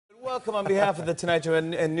welcome on behalf of the Tonight Show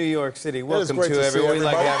and New York City. Welcome to everyone. See We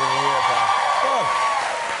like having you here,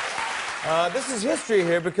 pal. This is history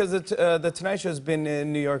here because the Tonight Show has been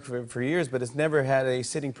in New York for years, but it's never had a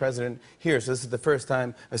sitting president here. So this is the first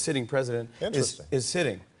time a sitting president is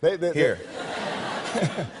sitting here.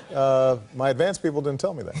 My advanced people didn't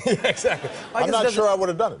tell me that. Yeah, exactly. I'm not sure I would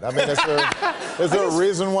have done it. I mean, is there a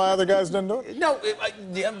reason why other guys didn't do it? No,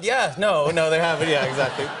 no, they haven't. Yeah,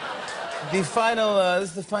 exactly. The final, this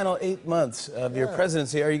is the final 8 months of your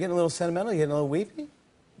presidency. Are you getting a little sentimental? Are you getting a little weepy?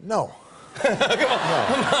 No. Come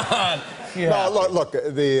on. No, look,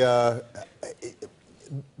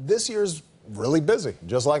 this year's really busy,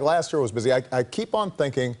 just like last year was busy. I keep on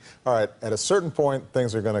thinking, all right, at a certain point,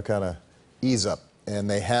 things are going to kind of ease up, and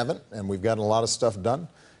they haven't, and we've gotten a lot of stuff done.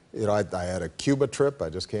 You know, I had a Cuba trip. I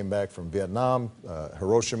just came back from Vietnam,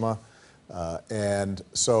 Hiroshima, and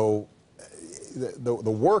so the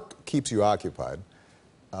work keeps you occupied.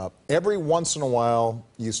 Every once in a while,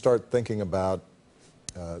 you start thinking about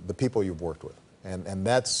the people you've worked with, and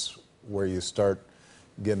that's where you start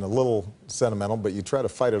getting a little sentimental, but you try to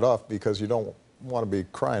fight it off because you don't want to be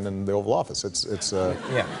crying in the Oval Office. It's a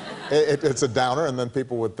downer, and then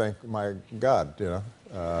people would think, my God, you know.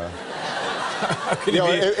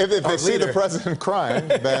 If they see the president crying,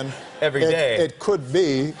 then every day it could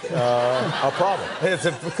be a problem. It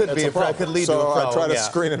could be a problem. Could lead to a problem. So I try to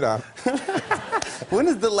screen it out. When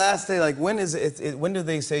is the last day? Like, when is it? When do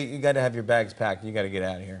they say you got to have your bags packed? You got to get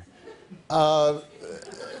out of here. I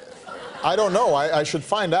don't know. I should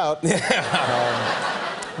find out.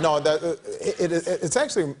 No, it's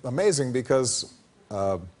actually amazing because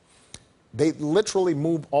they literally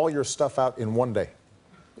move all your stuff out in one day.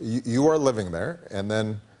 You are living there, and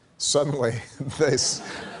then suddenly it's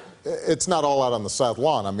not all out on the South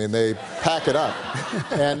Lawn. I mean, they pack it up,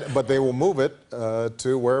 but they will move it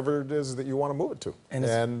to wherever it is that you want to move it to.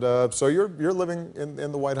 And so you're living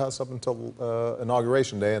in the White House up until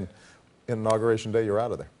Inauguration Day, and Inauguration Day, you're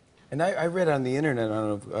out of there. And I read on the internet, I don't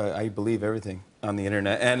know if I believe everything on the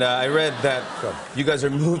internet, and I read that you guys are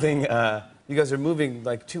moving. You guys are moving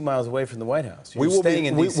like 2 miles away from the White House. You're staying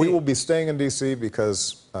in D.C. We will be staying in D.C.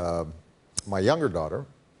 because my younger daughter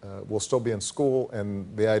will still be in school,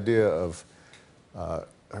 and the idea of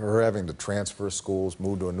her having to transfer schools,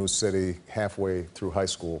 move to a new city halfway through high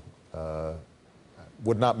school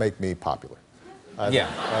would not make me popular. I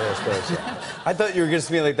thought you were going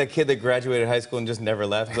to be like that kid that graduated high school and just never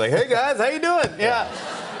left. He's like, hey guys, how you doing? Yeah.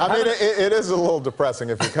 I mean, it is a little depressing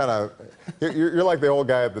if you kind of, you're like the old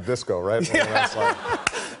guy at the disco, right? Yeah. That's like,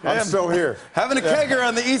 I'm still here. Having a kegger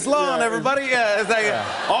on the East Lawn, everybody. Yeah, it's like,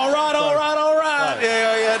 all right.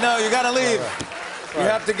 Yeah, no, you got to leave. You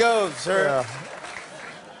have to go, sir.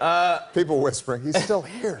 People whispering, he's still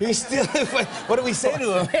here. He's still, what do we say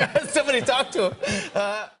to him? Somebody talk to him.